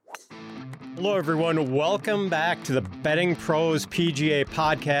Hello, everyone. Welcome back to the Betting Pros PGA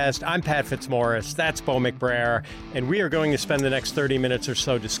podcast. I'm Pat Fitzmaurice. That's Bo McBrayer. And we are going to spend the next 30 minutes or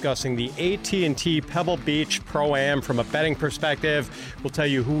so discussing the AT&T Pebble Beach Pro-Am from a betting perspective. We'll tell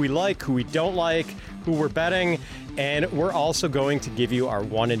you who we like, who we don't like, who we're betting. And we're also going to give you our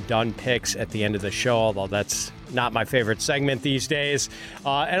one and done picks at the end of the show, although that's not my favorite segment these days.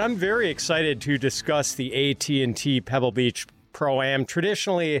 And I'm very excited to discuss the AT&T Pebble Beach Pro-Am.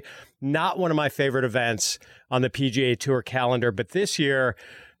 Traditionally, not one of my favorite events on the PGA Tour calendar, but this year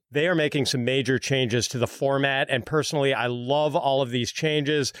they are making some major changes to the format, and personally, I love all of these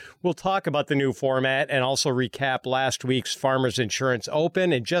changes. We'll talk about the new format and also recap last week's Farmers Insurance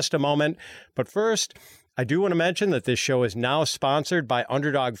Open in just a moment. But first, I do want to mention that this show is now sponsored by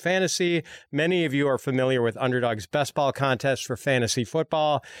Underdog Fantasy. Many of you are familiar with Underdog's best ball contest for fantasy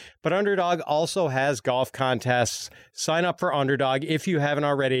football, but Underdog also has golf contests. Sign up for Underdog if you haven't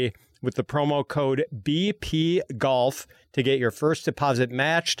already with the promo code BPGolf to get your first deposit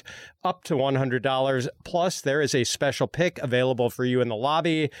matched up to $100. Plus, there is a special pick available for you in the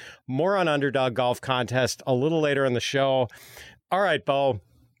lobby. More on Underdog Golf Contest a little later in the show. All right, Bo.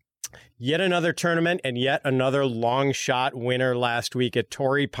 Yet another tournament and yet another long shot winner last week at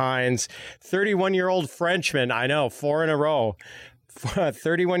Torrey Pines. 31-year-old Frenchman, I know, 4 in a row.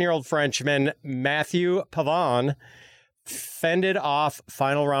 31-year-old Frenchman, Matthew Pavon, fended off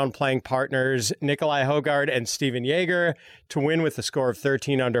final round playing partners Nikolai Højgaard and Steven Jaeger to win with a score of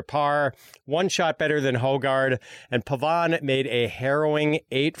 13 under par. One shot better than Højgaard, and Pavon made a harrowing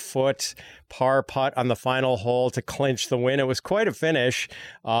 8-foot par putt on the final hole to clinch the win. It was quite a finish.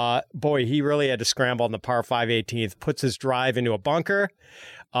 Boy, he really had to scramble on the par 5 18th, puts his drive into a bunker,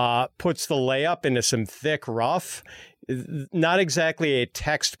 puts the layup into some thick rough. Not exactly a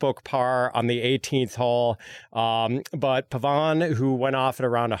textbook par on the 18th hole, but Pavon, who went off at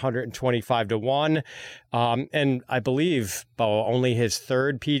around 125 to 1, and I believe, Bo, only his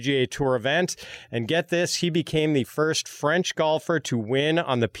third PGA Tour event. And get this, he became the first French golfer to win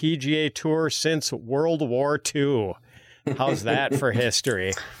on the PGA Tour since World War II. How's that for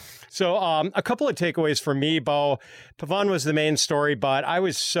history? So a couple of takeaways for me, Bo. Pavon was the main story, but I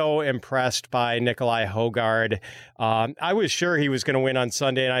was so impressed by Nikolai Højgaard. I was sure he was going to win on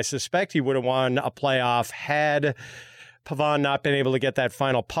Sunday, and I suspect he would have won a playoff had Pavon not been able to get that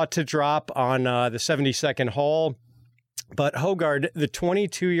final putt to drop on the 72nd hole. But Højgaard, the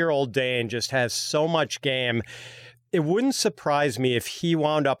 22-year-old Dane, just has so much game. It wouldn't surprise me if he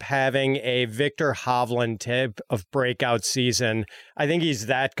wound up having a Victor Hovland type of breakout season. I think he's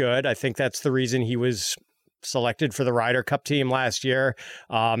that good. I think that's the reason he was selected for the Ryder Cup team last year.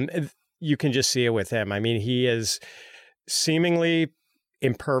 You can just see it with him. I mean, he is seemingly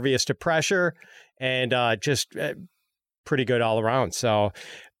impervious to pressure and just pretty good all around. So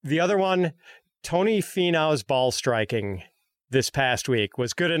the other one, Tony Finau's ball striking this past week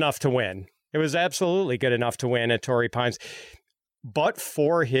was good enough to win. It was absolutely good enough to win at Torrey Pines. But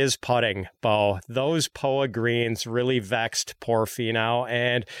for his putting, Bo, those POA greens really vexed poor Finau.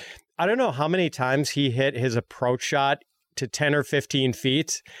 And I don't know how many times he hit his approach shot to 10 or 15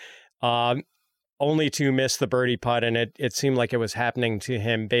 feet, only to miss the birdie putt. And it seemed like it was happening to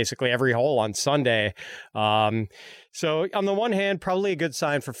him basically every hole on Sunday. So on the one hand, probably a good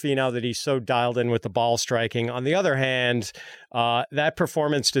sign for Finau that he's so dialed in with the ball striking. On the other hand, that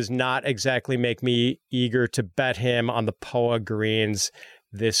performance does not exactly make me eager to bet him on the POA greens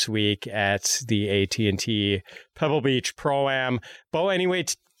this week at the AT&T Pebble Beach Pro-Am. Bo, anyway,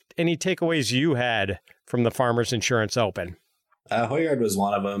 any takeaways you had from the Farmers Insurance Open? Højgaard was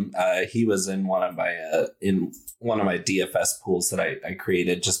one of them. He was in one of my DFS pools that I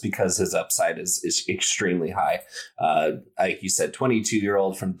created just because his upside is extremely high. Like you said,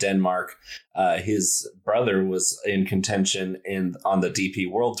 22-year-old from Denmark. His brother was in contention on the DP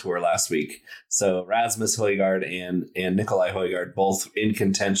World Tour last week. So Rasmus Højgaard and Nikolai Højgaard both in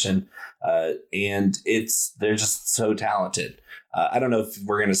contention, and they're just so talented. I don't know if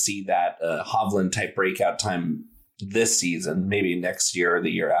we're going to see that Hovland type breakout time this season, maybe next year or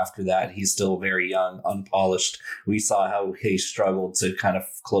the year after that. He's still very young, unpolished. We saw how he struggled to kind of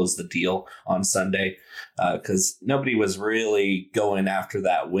close the deal on Sunday because nobody was really going after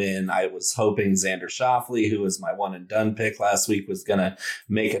that win. I was hoping Xander Schauffele, who was my one and done pick last week, was going to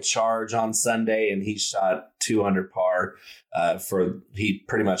make a charge on Sunday, and he shot 2 under par. He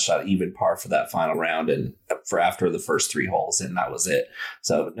pretty much shot even par for that final round and for after the first 3 holes, and that was it.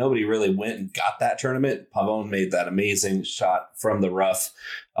 So nobody really went and got that tournament. Pavon made that amazing shot from the rough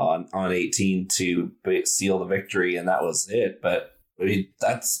on 18 to seal the victory, and that was it. But I mean,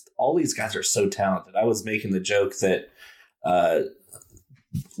 that's all. These guys are so talented. I was making the joke that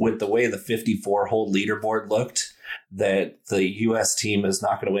with the way the 54-hole leaderboard looked, that the U.S. team is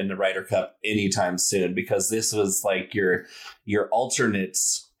not going to win the Ryder Cup anytime soon, because this was like your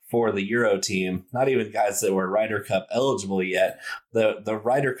alternates for the Euro team, not even guys that were Ryder Cup eligible yet. The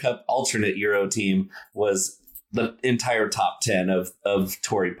Ryder Cup alternate Euro team was the entire top 10 of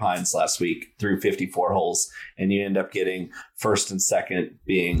Torrey Pines last week through 54 holes. And you end up getting first and second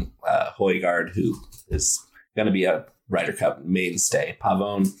being Højgaard, who is going to be a Ryder Cup mainstay.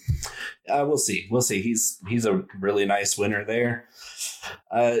 Pavone, we'll see. He's a really nice winner there.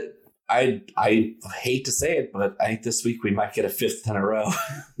 I hate to say it, but I think this week we might get a fifth in a row,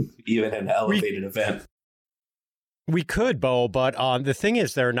 even in an elevated event. We could, Bo, but the thing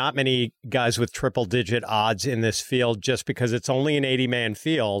is, there are not many guys with triple-digit odds in this field just because it's only an 80-man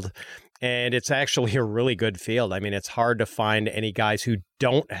field, and it's actually a really good field. I mean, it's hard to find any guys who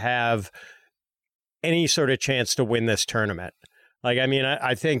don't have any sort of chance to win this tournament. Like, I mean,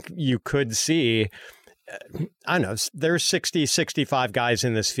 I think you could see, I don't know, there's 60, 65 guys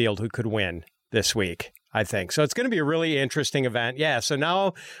in this field who could win this week, I think. So it's going to be a really interesting event. Yeah, so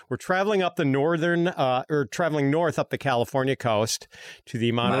now we're traveling up the traveling north up the California coast to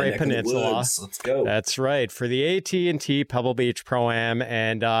the Monterey Peninsula. Let's go. That's right, for the AT&T Pebble Beach Pro-Am.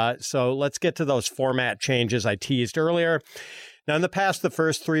 And so let's get to those format changes I teased earlier. Now, in the past, the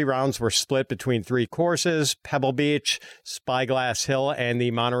first three rounds were split between three courses: Pebble Beach, Spyglass Hill, and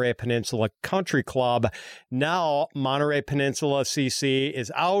the Monterey Peninsula Country Club. Now, Monterey Peninsula CC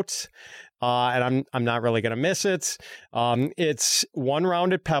is out, and I'm not really going to miss it. It's one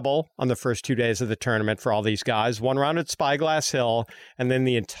round at Pebble on the first 2 days of the tournament for all these guys, one round at Spyglass Hill, and then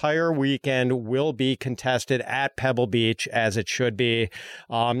the entire weekend will be contested at Pebble Beach, as it should be.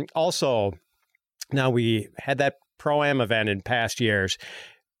 Also, now we had that Pro-Am event in past years.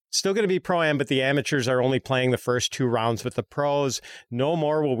 Still going to be Pro-Am, but the amateurs are only playing the first two rounds with the pros. No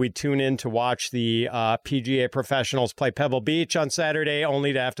more will we tune in to watch the PGA professionals play Pebble Beach on Saturday,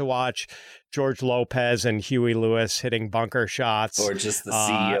 only to have to watch George Lopez and Huey Lewis hitting bunker shots. Or just the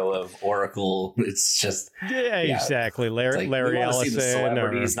CEO of Oracle. It's just... Yeah, exactly. Larry Ellison. See the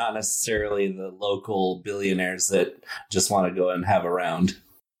celebrities, not necessarily the local billionaires that just want to go and have a round.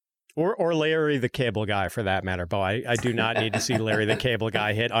 Or Larry the Cable Guy, for that matter, Bo. I do not need to see Larry the Cable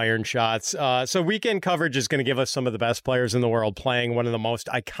Guy hit iron shots. So weekend coverage is going to give us some of the best players in the world playing one of the most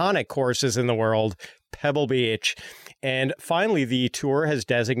iconic courses in the world, Pebble Beach. And finally, the tour has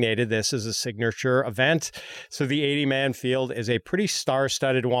designated this as a signature event. So the 80-man field is a pretty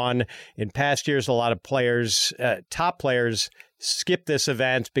star-studded one. In past years, a lot of players, top players, skip this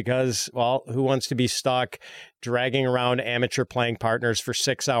event because, well, who wants to be stuck dragging around amateur playing partners for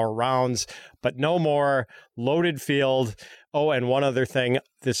 6-hour rounds? But no more. Loaded field. Oh, and one other thing,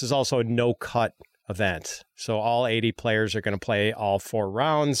 this is also a no-cut event. So all 80 players are going to play all 4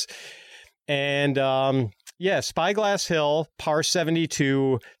 rounds. And Spyglass Hill, par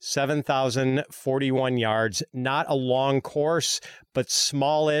 72, 7,041 yards. Not a long course, but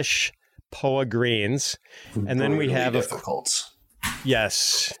smallish POA greens. And then we have difficult.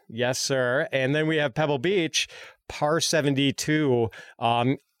 Yes, sir. And then we have Pebble Beach, par 72,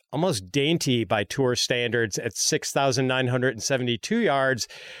 almost dainty by tour standards at 6,972 yards.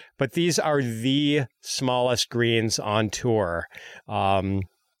 But these are the smallest greens on tour.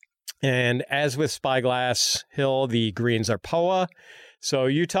 And as with Spyglass Hill, the greens are POA. So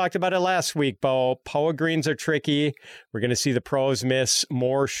you talked about it last week, Bo. POA greens are tricky. We're going to see the pros miss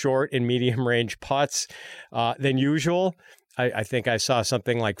more short and medium range putts than usual. I think I saw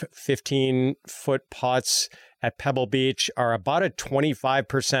something like 15-foot putts at Pebble Beach are about a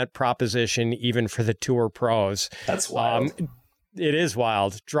 25% proposition even for the tour pros. That's wild. It is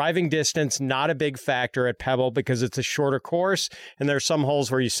wild. Driving distance, not a big factor at Pebble because it's a shorter course, and there are some holes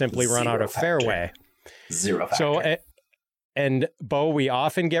where you simply run out of fairway. Zero factor. So, and Bo, we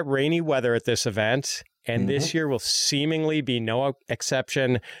often get rainy weather at this event, and this year will seemingly be no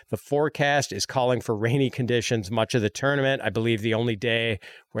exception. The forecast is calling for rainy conditions much of the tournament. I believe the only day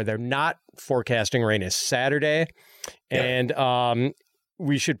where they're not forecasting rain is Saturday. Yep. And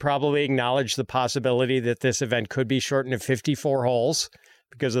we should probably acknowledge the possibility that this event could be shortened to 54 holes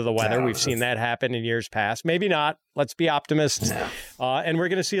because of the weather. We've seen that happen in years past. Maybe not. Let's be optimists. No. And we're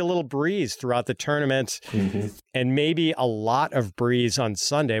going to see a little breeze throughout the tournament and maybe a lot of breeze on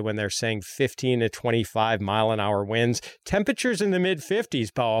Sunday when they're saying 15 to 25 mile an hour winds. Temperatures in the mid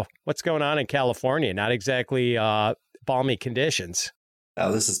 50s, Bo. What's going on in California? Not exactly balmy conditions.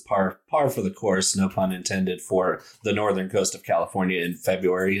 This is par for the course, no pun intended, for the northern coast of California in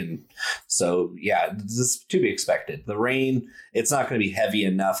February. And so, yeah, this is to be expected. The rain, it's not going to be heavy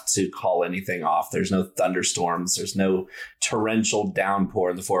enough to call anything off. There's no thunderstorms. There's no torrential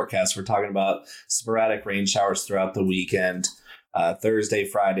downpour in the forecast. We're talking about sporadic rain showers throughout the weekend. Thursday,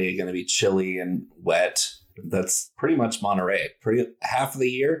 Friday, going to be chilly and wet. That's pretty much Monterey. Half of the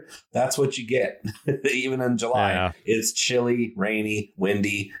year, that's what you get. Even in July, yeah. It's chilly, rainy,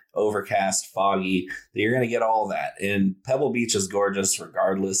 windy, overcast, foggy. You're going to get all that. And Pebble Beach is gorgeous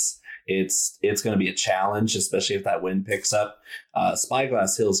regardless. It's going to be a challenge, especially if that wind picks up.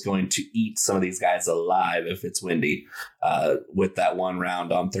 Spyglass Hill is going to eat some of these guys alive if it's windy with that one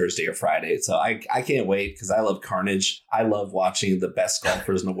round on Thursday or Friday. So I can't wait because I love carnage. I love watching the best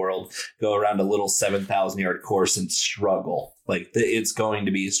golfers in the world go around a little 7,000-yard course and struggle. It's going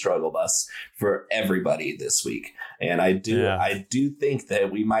to be a struggle bus for everybody this week. And I do think that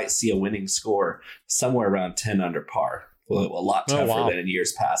we might see a winning score somewhere around 10 under par. A lot tougher than in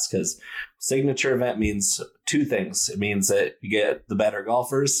years past, because signature event means two things. It means that you get the better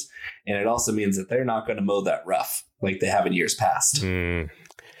golfers, and it also means that they're not going to mow that rough like they have in years past.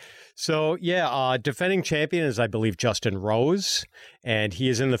 So, defending champion is, I believe, Justin Rose, and he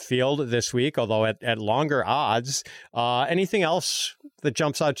is in the field this week, although at longer odds. Anything else that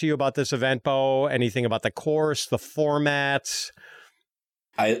jumps out to you about this event, Bo? Anything about the course, the formats?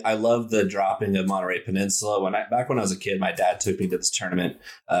 I love the dropping of Monterey Peninsula. Back when I was a kid, my dad took me to this tournament,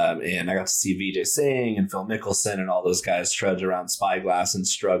 and I got to see Vijay Singh and Phil Mickelson and all those guys trudge around Spyglass and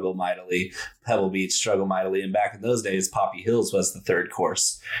struggle mightily. Pebble Beach struggle mightily. And back in those days, Poppy Hills was the third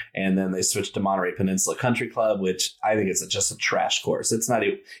course. And then they switched to Monterey Peninsula Country Club, which I think is just a trash course. It's not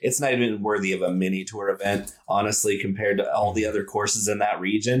even worthy of a mini tour event, honestly, compared to all the other courses in that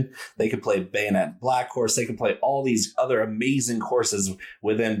region. They could play Bayonet Black Course. They could play all these other amazing courses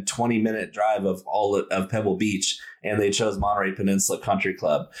within 20-minute drive of Pebble Beach, and they chose Monterey Peninsula Country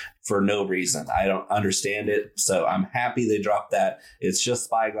Club for no reason. I don't understand it, so I'm happy they dropped that. It's just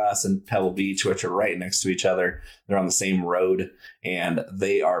Spyglass and Pebble Beach, which are right next to each other. They're on the same road, and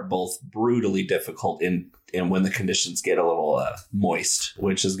they are both brutally difficult in when the conditions get a little moist,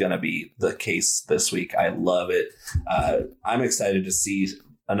 which is going to be the case this week. I love it. I'm excited to see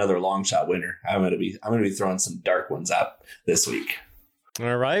another long shot winner. I'm going to be throwing some dark ones out this week.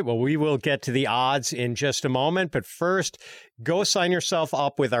 All right. Well, we will get to the odds in just a moment. But first, go sign yourself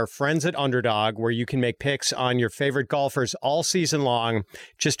up with our friends at Underdog, where you can make picks on your favorite golfers all season long.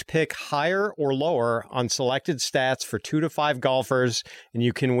 Just pick higher or lower on selected stats for 2 to 5 golfers, and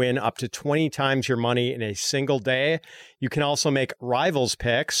you can win up to 20 times your money in a single day. You can also make rivals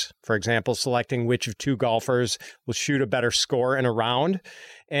picks, for example, selecting which of 2 golfers will shoot a better score in a round.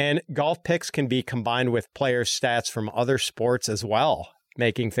 And golf picks can be combined with player stats from other sports as well,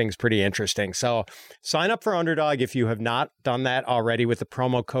 making things pretty interesting. So sign up for Underdog if you have not done that already with the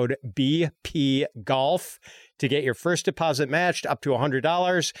promo code BPGolf to get your first deposit matched up to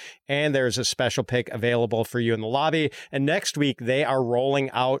 $100. And there's a special pick available for you in the lobby. And next week, they are rolling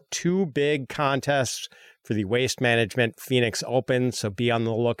out 2 big contests for the Waste Management Phoenix Open. So be on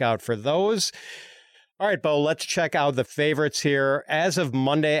the lookout for those. All right, Bo, let's check out the favorites here. As of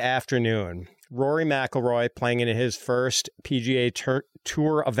Monday afternoon, Rory McIlroy, playing in his first PGA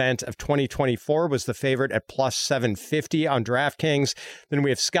Tour event of 2024, was the favorite at plus 750 on DraftKings. Then we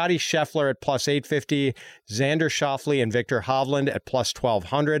have Scottie Scheffler at plus 850, Xander Schauffele and Victor Hovland at plus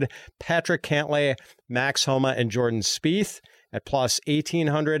 1200, Patrick Cantlay, Max Homa and Jordan Spieth at plus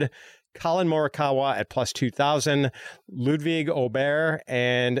 1800, Colin Morikawa at plus 2,000, Ludwig Aubert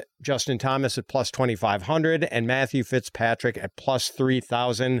and Justin Thomas at plus 2,500, and Matthew Fitzpatrick at plus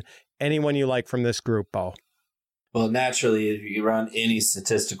 3,000. Anyone you like from this group, Bo? Well, naturally, if you run any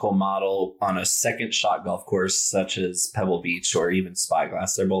statistical model on a second shot golf course, such as Pebble Beach or even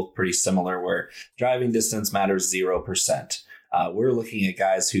Spyglass, they're both pretty similar, where driving distance matters 0%. We're looking at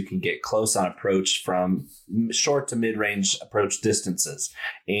guys who can get close on approach from short to mid-range approach distances,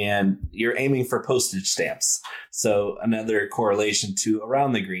 and you're aiming for postage stamps. So another correlation to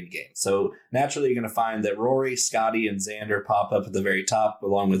around the green game. So naturally, you're going to find that Rory, Scotty, and Xander pop up at the very top,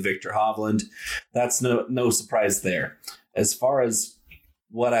 along with Victor Hovland. That's no surprise there. As far as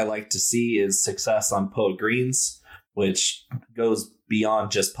what I like to see is success on putt greens, which goes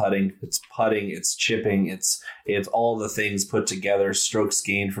beyond just putting. It's chipping, it's all the things put together, strokes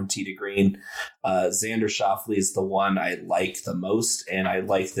gained from tee to green. Xander Schauffele is the one I like the most, and I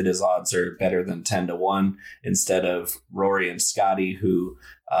like that his odds are better than 10-1 instead of Rory and Scotty, who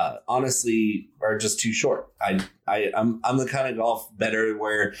honestly are just too short. I'm the kind of golf better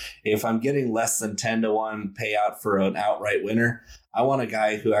where if I'm getting less than 10-1 payout for an outright winner, I want a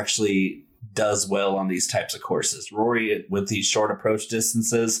guy who actually does well on these types of courses. Rory, with these short approach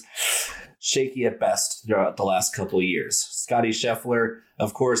distances, shaky at best throughout the last couple of years. Scotty Scheffler,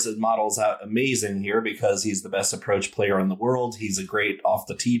 of course, it models out amazing here because he's the best approach player in the world. He's a great off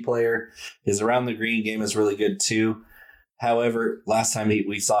the tee player. His around the green game is really good too. However, last time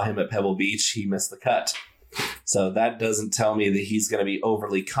we saw him at Pebble Beach, he missed the cut. So that doesn't tell me that he's going to be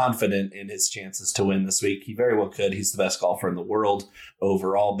overly confident in his chances to win this week. He very well could. He's the best golfer in the world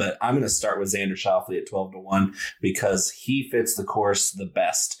overall. But I'm going to start with Xander Schauffele at 12-1 because he fits the course the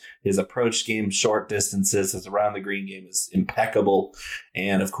best. His approach game, short distances, his around the green game is impeccable.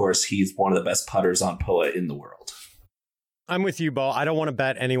 And of course, he's one of the best putters on POA in the world. I'm with you, Bo. I don't want to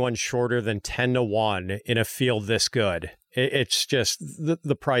bet anyone shorter than 10-1 in a field this good. It's just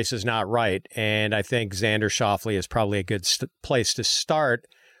the price is not right. And I think Xander Schauffele is probably a good place to start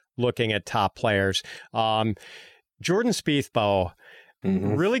looking at top players. Jordan Spieth, Bo,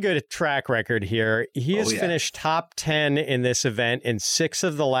 really good track record here. He has finished top 10 in this event in 6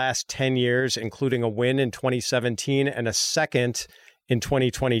 of the last 10 years, including a win in 2017 and a second in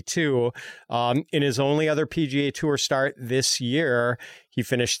 2022. In his only other PGA Tour start this year, he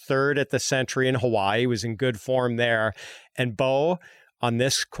finished 3rd at the Century in Hawaii. He was in good form there. And Bo, on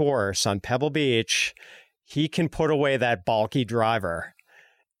this course, on Pebble Beach, he can put away that bulky driver.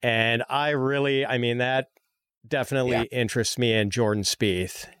 And that definitely interests me in Jordan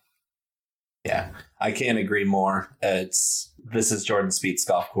Spieth. Yeah, I can't agree more. This is Jordan Spieth's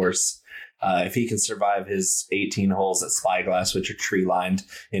golf course. If he can survive his 18 holes at Spyglass, which are tree lined,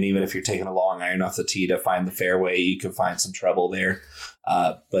 and even if you're taking a long iron off the tee to find the fairway, you can find some trouble there.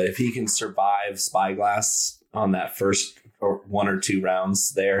 But if he can survive Spyglass on that first or 1 or 2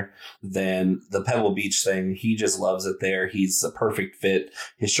 rounds there, then the Pebble Beach thing, he just loves it there. He's a perfect fit.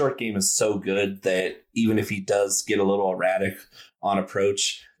 His short game is so good that even if he does get a little erratic on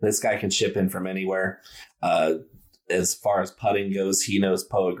approach, this guy can chip in from anywhere. As far as putting goes, he knows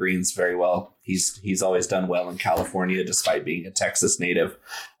POA greens very well. He's always done well in California, despite being a Texas native.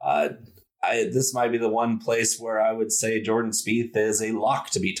 This might be the one place where I would say Jordan Spieth is a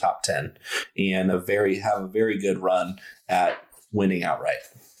lock to be top 10 and have a very good run at winning outright.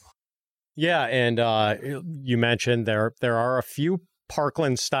 Yeah, and you mentioned there are a few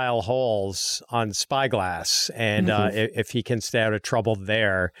Parkland-style holes on Spyglass, and if he can stay out of trouble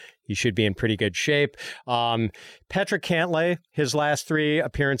there, he should be in pretty good shape. Patrick Cantlay, his last 3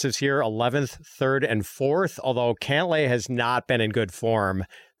 appearances here, 11th, 3rd, and 4th, although Cantlay has not been in good form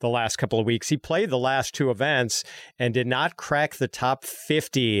the last couple of weeks. He played the last 2 events and did not crack the top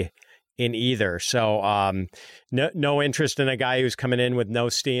 50 in either. So no interest in a guy who's coming in with no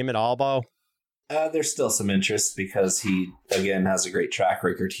steam at all, Bo? There's still some interest because he, again, has a great track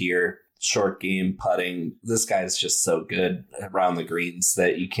record here. Short game, putting. This guy is just so good around the greens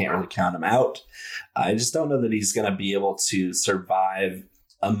that you can't really count him out. I just don't know that he's going to be able to survive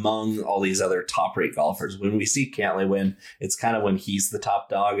among all these other top-rate golfers. When we see Cantlay win, it's kind of when he's the top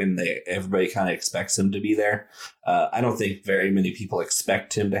dog and everybody kind of expects him to be there. I don't think very many people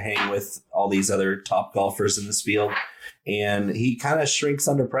expect him to hang with all these other top golfers in this field. And he kind of shrinks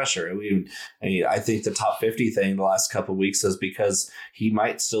under pressure. I think the top 50 thing the last couple of weeks is because he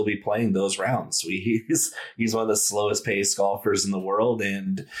might still be playing those rounds. He's one of the slowest paced golfers in the world,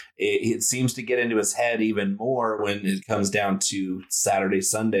 and it seems to get into his head even more when it comes down to Saturday,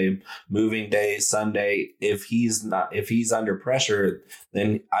 Sunday, moving day, Sunday. If he's under pressure,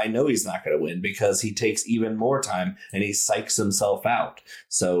 then I know he's not going to win because he takes even more time and he psychs himself out.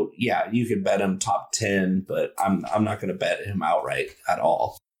 So yeah, you could bet him top 10, but I'm not going to bet him outright at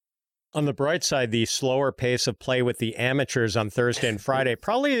all. On the bright side, the slower pace of play with the amateurs on Thursday and Friday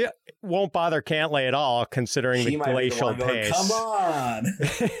probably won't bother Cantlay at all, considering the glacial pace. Come on!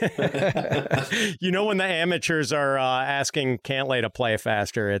 When the amateurs are asking Cantlay to play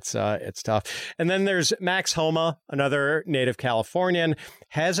faster, it's tough. And then there's Max Homa, another native Californian,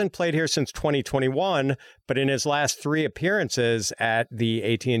 hasn't played here since 2021, but in his last 3 appearances at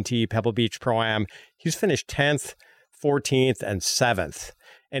the AT&T Pebble Beach Pro-Am, he's finished 10th, 14th, and 7th.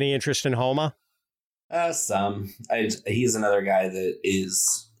 Any interest in Homa? Some. He's another guy that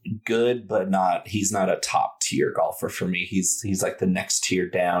is good, but he's not a top tier golfer for me. He's like the next tier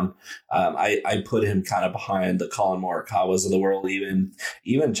down. I put him kind of behind the Colin Morikawas of the world,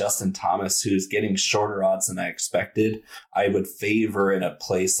 even Justin Thomas, who's getting shorter odds than I expected. I would favor in a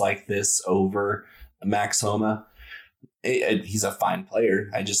place like this over Max Homa. He's a fine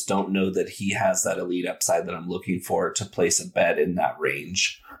player. I just don't know that he has that elite upside that I'm looking for to place a bet in that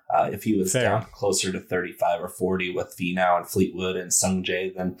range. If he was down closer to 35 or 40 with Finau and Fleetwood and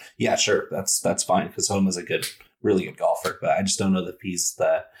Sungjae, then yeah, sure, that's fine because Homa's a good really good golfer, but I just don't know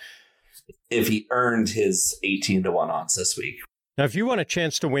if he earned his 18-1 odds this week. Now, if you want a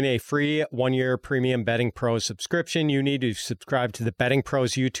chance to win a free 1-year premium Betting Pros subscription, you need to subscribe to the Betting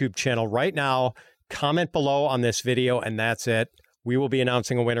Pros YouTube channel right now. Comment below on this video, and that's it. We will be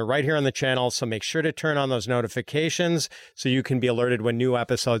announcing a winner right here on the channel, so make sure to turn on those notifications so you can be alerted when new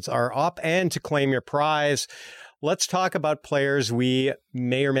episodes are up and to claim your prize. Let's talk about players we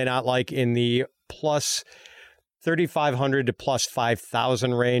may or may not like in the plus 3,500 to plus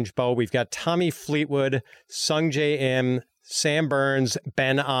 5,000 range, Bo. We've got Tommy Fleetwood, Sung Jae Im, Sam Burns,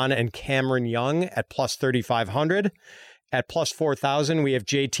 Ben An, and Cameron Young at plus 3,500. At plus 4,000, we have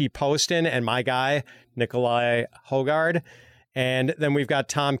JT Poston and my guy, Nikolai Hogard. And then we've got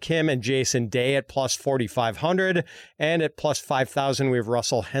Tom Kim and Jason Day at plus 4,500. And at plus 5,000, we have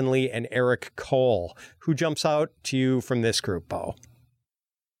Russell Henley and Eric Cole. Who jumps out to you from this group, Bo?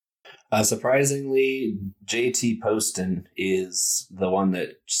 Surprisingly, JT Poston is the one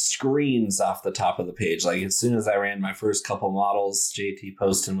that screams off the top of the page. Like, as soon as I ran my first couple models, JT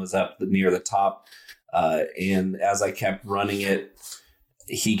Poston was up near the top. And as I kept running it,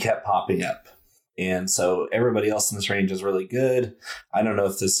 he kept popping up. And so everybody else in this range is really good. I don't know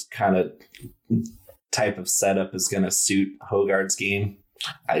if this kind of type of setup is going to suit Hogard's game.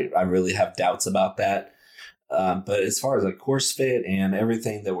 I really have doubts about that. But as far as a course fit and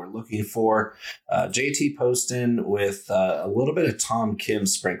everything that we're looking for, JT Poston with a little bit of Tom Kim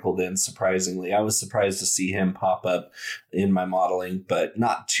sprinkled in, surprisingly. I was surprised to see him pop up in my modeling, but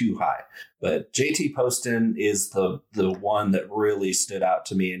not too high. But JT Poston is the one that really stood out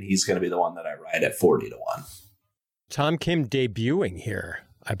to me, and he's going to be the one that I ride at 40-1. Tom Kim debuting here,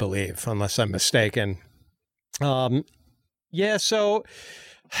 I believe, unless I'm mistaken. Yeah, so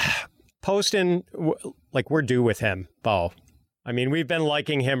Poston, like, we're due with him, Bo. I mean, we've been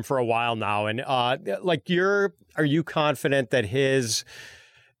liking him for a while now, and are you confident that his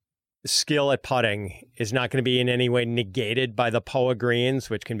skill at putting is not going to be in any way negated by the POA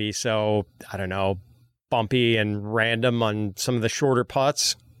greens, which can be so, I don't know, bumpy and random on some of the shorter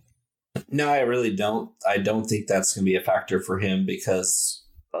putts? No, I really don't. I don't think that's going to be a factor for him because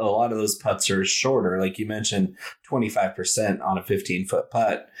a lot of those putts are shorter. Like you mentioned, 25% on a 15-foot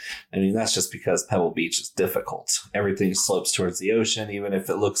putt. I mean, that's just because Pebble Beach is difficult. Everything slopes towards the ocean. Even if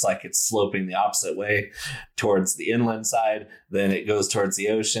it looks like it's sloping the opposite way towards the inland side, then it goes towards the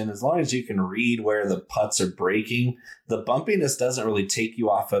ocean. As long as you can read where the putts are breaking, the bumpiness doesn't really take you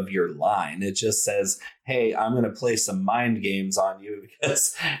off of your line. It just says, hey, I'm going to play some mind games on you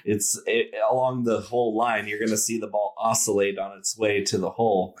because along the whole line, you're going to see the ball oscillate on its way to the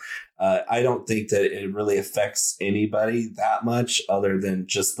hole. I don't think that it really affects anybody that much, other than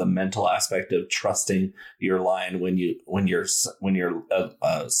just the mental aspect of trusting your line when you're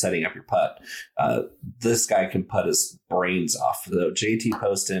setting up your putt. This guy can putt his brains off. Though JT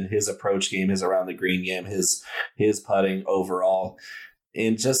Poston, his approach game, his around the green game, his putting overall,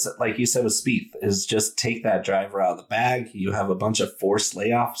 and just like you said with Spieth, is just take that driver out of the bag. You have a bunch of forced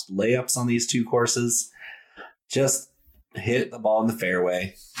layups on these two courses. Just hit the ball in the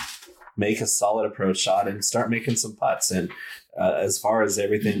fairway, make a solid approach shot, and start making some putts. And as far as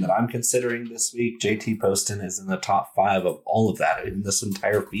everything that I'm considering this week, JT Poston is in the top 5 of all of that in this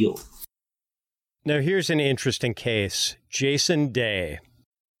entire field. Now, here's an interesting case. Jason Day.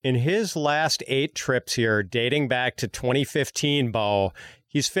 In his last 8 trips here, dating back to 2015, Bo,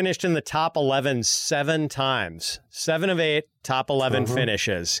 he's finished in the top 11 7 times. 7 of 8 top 11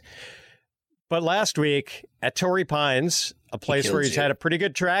 finishes. But last week at Torrey Pines, a place where he's had a pretty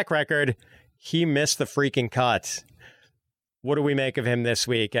good track record, he missed the freaking cut. What do we make of him this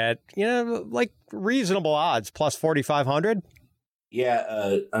week at, like reasonable odds, plus 4,500?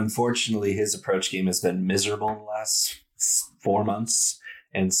 Yeah, unfortunately, his approach game has been miserable in the last 4 months.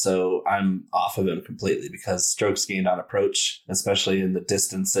 And so I'm off of him completely because strokes gained on approach, especially in the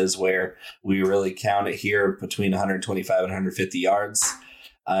distances where we really count it here between 125 and 150 yards.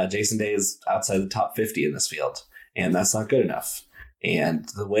 Jason Day is outside the top 50 in this field, and that's not good enough. And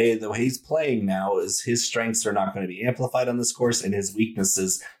the way he's playing now is his strengths are not going to be amplified on this course, and his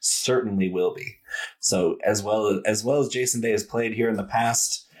weaknesses certainly will be. So as well as Jason Day has played here in the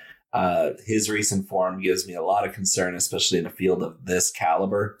past, his recent form gives me a lot of concern, especially in a field of this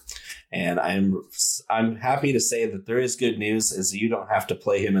caliber. And I'm happy to say that there is good news, is you don't have to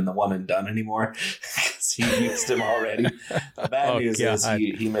play him in the one and done anymore because he used him already. The bad news is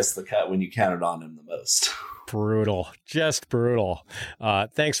he missed the cut when you counted on him the most. brutal. Just brutal.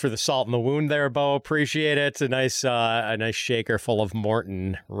 Thanks for the salt in the wound there, Bo. Appreciate it. A nice shaker full of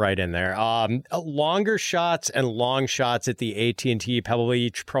Morton right in there. Longer shots and long shots at the AT&T Pebble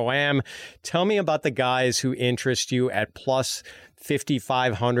Beach Pro-Am. Tell me about the guys who interest you at plus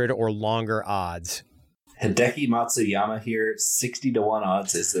 5,500 or longer odds. Hideki Matsuyama here, 60-1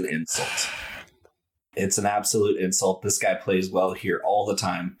 odds is an insult. It's an absolute insult. This guy plays well here all the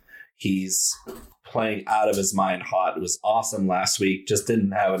time. He's playing out of his mind hot. It was awesome last week. Just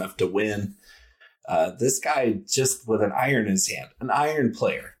didn't have enough to win. This guy just with an iron in his hand, an iron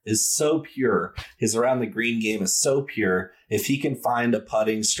player, is so pure. His around the green game is so pure. If he can find a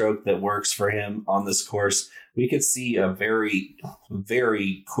putting stroke that works for him on this course, we could see a very,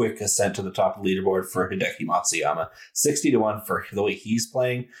 very quick ascent to the top of the leaderboard for Hideki Matsuyama. 60-1 for the way he's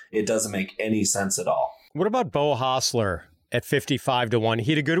playing. It doesn't make any sense at all. What about Bo Hostler at 55-1?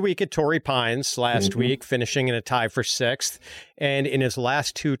 He had a good week at Torrey Pines last week, finishing in a tie for 6th. And in his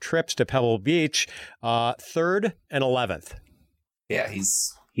last 2 trips to Pebble Beach, 3rd and 11th. Yeah,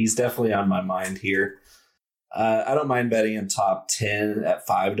 he's definitely on my mind here. I don't mind betting in top 10 at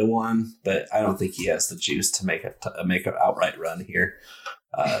 5-1, but I don't think he has the juice to make an outright run here.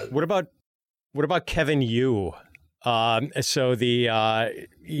 What about Kevin Yu? So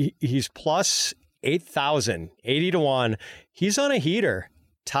he's plus 8,000, 80-1. He's on a heater.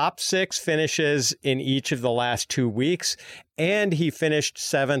 Top 6 finishes in each of the last 2 weeks, and he finished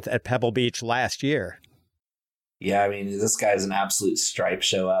 7th at Pebble Beach last year. Yeah, I mean, this guy's an absolute stripe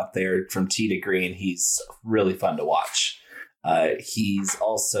show out there from tee to green. He's really fun to watch. He's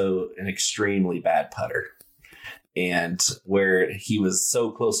also an extremely bad putter. And where he was so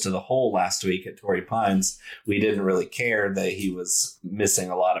close to the hole last week at Torrey Pines, we didn't really care that he was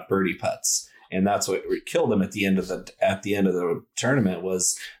missing a lot of birdie putts. And that's what killed him at the end of the tournament,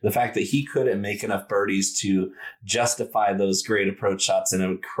 was the fact that he couldn't make enough birdies to justify those great approach shots and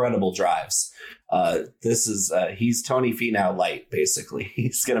incredible drives. He's Tony Finau light, basically.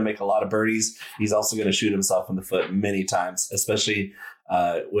 He's going to make a lot of birdies. He's also going to shoot himself in the foot many times, especially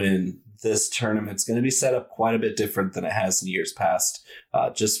when this tournament's going to be set up quite a bit different than it has in years past,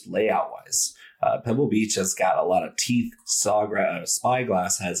 just layout wise. Pebble Beach has got a lot of teeth.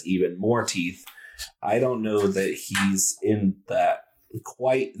 Spyglass has even more teeth. I don't know that he's in that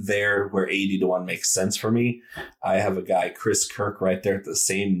quite there where 80-1 makes sense for me. I have a guy, Chris Kirk, right there at the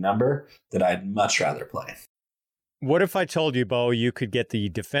same number that I'd much rather play. What if I told you, Bo, you could get the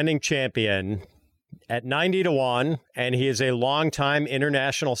defending champion at 90-1, and he is a longtime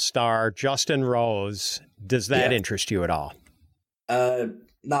international star, Justin Rose? Does that interest you at all?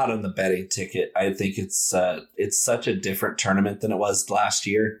 Not on the betting ticket. I think it's such a different tournament than it was last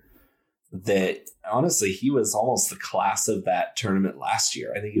year that honestly, he was almost the class of that tournament last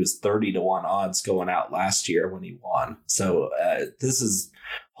year. I think he was 30-1 odds going out last year when he won. So this is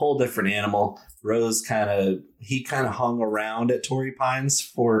a whole different animal. Rose kind of hung around at Torrey Pines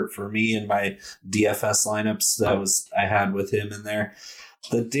for me and my DFS lineups I had with him in there.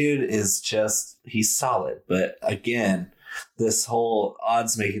 The dude is he's solid. But again, this whole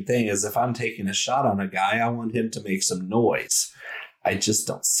odds making thing is, if I'm taking a shot on a guy, I want him to make some noise. I just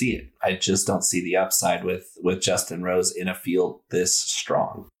don't see it. I just don't see the upside with Justin Rose in a field this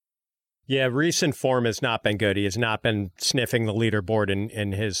strong. Yeah, recent form has not been good. He has not been sniffing the leaderboard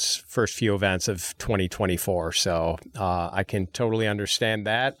in his first few events of 2024. So I can totally understand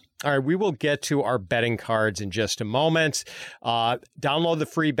that. All right, we will get to our betting cards in just a moment. Download the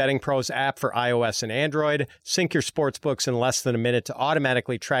free Betting Pros app for iOS and Android. Sync your sportsbooks in less than a minute to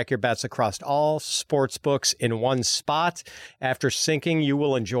automatically track your bets across all sportsbooks in one spot. After syncing, you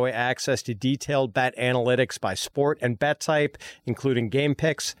will enjoy access to detailed bet analytics by sport and bet type, including game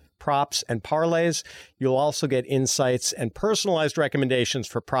picks, props, and parlays. You'll also get insights and personalized recommendations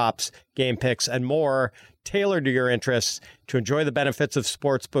for props, game picks, and more tailored to your interests. To enjoy the benefits of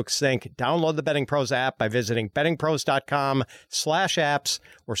Sportsbook Sync, download the Betting Pros app by visiting bettingpros.com/apps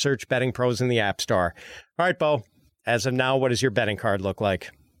or search Betting Pros in the App Store. All right, Bo, as of now, what does your betting card look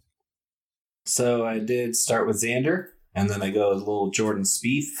like? So I did start with Xander, and then I go with a little Jordan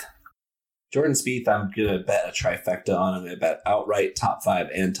Spieth. Jordan Spieth, I'm going to bet a trifecta on. I'm going to bet outright top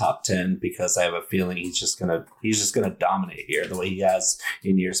 5 and top 10 because I have a feeling he's just going to dominate here the way he has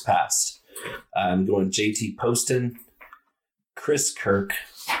in years past. I'm going JT Poston, Chris Kirk,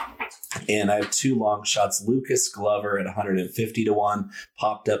 And I have 2 long shots. Lucas Glover at 150 to 1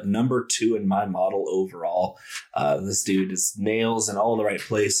 popped up number 2 in my model overall. This dude is nails in all the right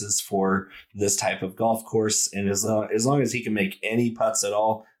places for this type of golf course. And as long as he can make any putts at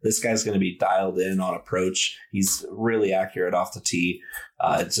all, this guy's going to be dialed in on approach. He's really accurate off the tee.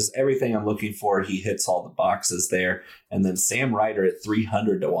 It's just everything I'm looking for. He hits all the boxes there. And then Sam Ryder at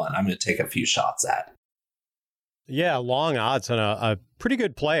 300 to 1. I'm going to take a few shots at. Yeah, long odds on a pretty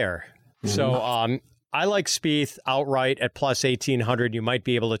good player. So I like Spieth outright at plus 1,800. You might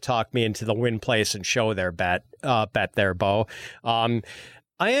be able to talk me into the win place and show their bet there, Bo. I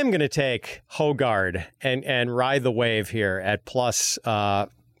am going to take Hogard and ride the wave here at plus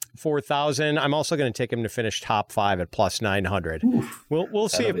 4,000. I'm also going to take him to finish top 5 at plus 900. We'll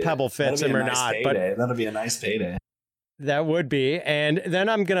see if Pebble fits him or not. But that'll be a nice payday. That would be. And then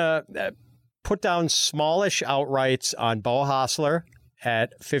I'm going to put down smallish outrights on Bo Hostler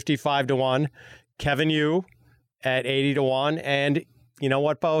at 55 to 1, Kevin Yu at 80 to 1, and you know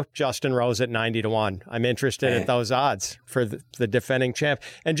what, Bo? Justin Rose at 90 to 1. I'm interested at those odds for the defending champ.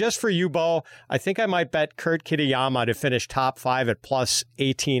 And just for you, Bo, I think I might bet Kurt Kitayama to finish top 5 at plus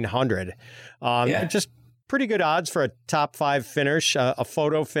 1,800. Just pretty good odds for a top 5 finish, a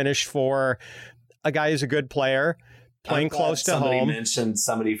photo finish for a guy who's a good player. Playing close to home. Somebody mentioned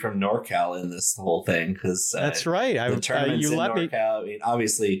somebody from NorCal in this whole thing because that's right. The tournaments in NorCal. I mean,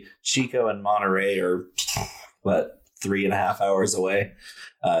 obviously, Chico and Monterey are 3.5 hours away.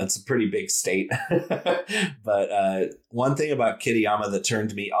 It's a pretty big state. But one thing about Kitayama that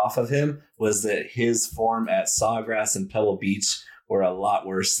turned me off of him was that his form at Sawgrass and Pebble Beach were a lot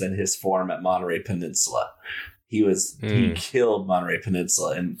worse than his form at Monterey Peninsula. He killed Monterey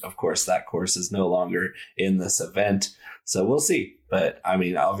Peninsula. And of course, that course is no longer in this event. So we'll see. But I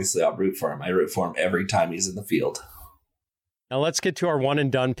mean, obviously, I'll root for him. I root for him every time he's in the field. Now let's get to our one and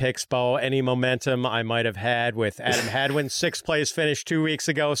done picks, Bo. Any momentum I might have had with Adam Hadwin's 6th place finish 2 weeks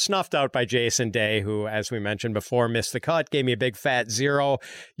ago, snuffed out by Jason Day, who, as we mentioned before, missed the cut, gave me a big fat 0.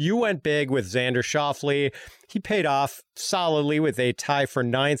 You went big with Xander Schauffele. He paid off solidly with a tie for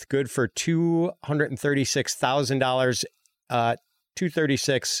 9th, good for $236,000,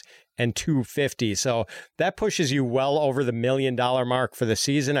 $236 and $250. So that pushes you well over the $1 million mark for the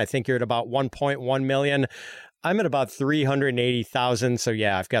season. I think you're at about 1.1 million. I'm at about 380,000. So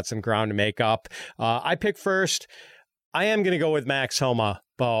yeah, I've got some ground to make up. I pick first. I am going to go with Max Homa,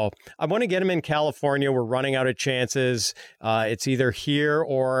 Bo. I want to get him in California. We're running out of chances. It's either here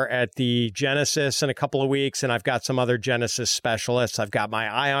or at the Genesis in a couple of weeks, and I've got some other Genesis specialists I've got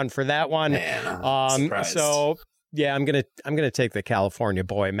my eye on for that one. Man, so yeah, I'm gonna take the California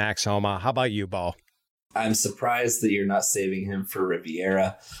boy, Max Homa. How about you, Bo? I'm surprised that you're not saving him for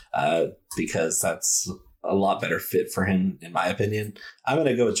Riviera because that's a lot better fit for him, in my opinion. I'm going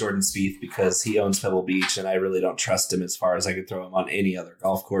to go with Jordan Spieth because he owns Pebble Beach, and I really don't trust him as far as I could throw him on any other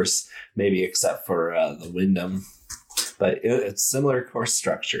golf course, maybe except for the Wyndham. But it's similar course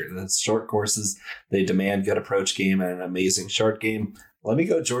structure. It's short courses. They demand good approach game and an amazing short game. Let me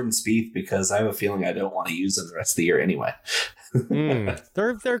go Jordan Spieth because I have a feeling I don't want to use him the rest of the year anyway. There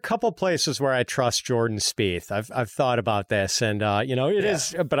are a couple places where I trust Jordan Spieth. I've thought about this, and it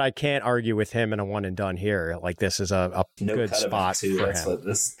is, but I can't argue with him in a one and done here. Like, this is a good spot for him.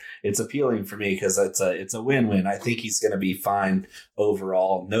 It's appealing for me because it's a win-win. I think he's going to be fine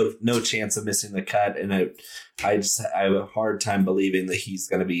overall. No chance of missing the cut, and I have a hard time believing that he's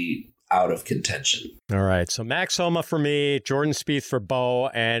going to be out of contention. All right. So Max Homa for me, Jordan Spieth for Bo,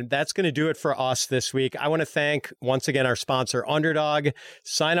 and that's going to do it for us this week. I want to thank once again our sponsor, Underdog.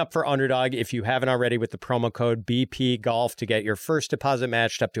 Sign up for Underdog if you haven't already with the promo code BP Golf to get your first deposit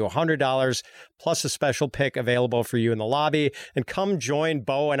matched up to $100 plus a special pick available for you in the lobby. And come join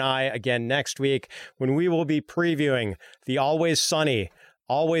Bo and I again next week when we will be previewing the always sunny,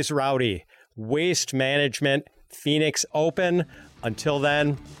 always rowdy Waste Management Phoenix Open. Until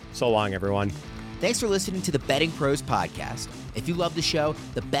then, so long, everyone. Thanks for listening to the Betting Pros Podcast. If you love the show,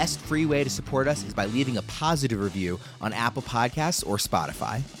 the best free way to support us is by leaving a positive review on Apple Podcasts or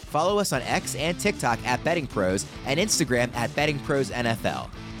Spotify. Follow us on X and TikTok at Betting Pros and Instagram at Betting Pros NFL.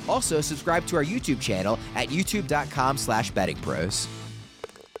 Also, subscribe to our YouTube channel at youtube.com/bettingpros.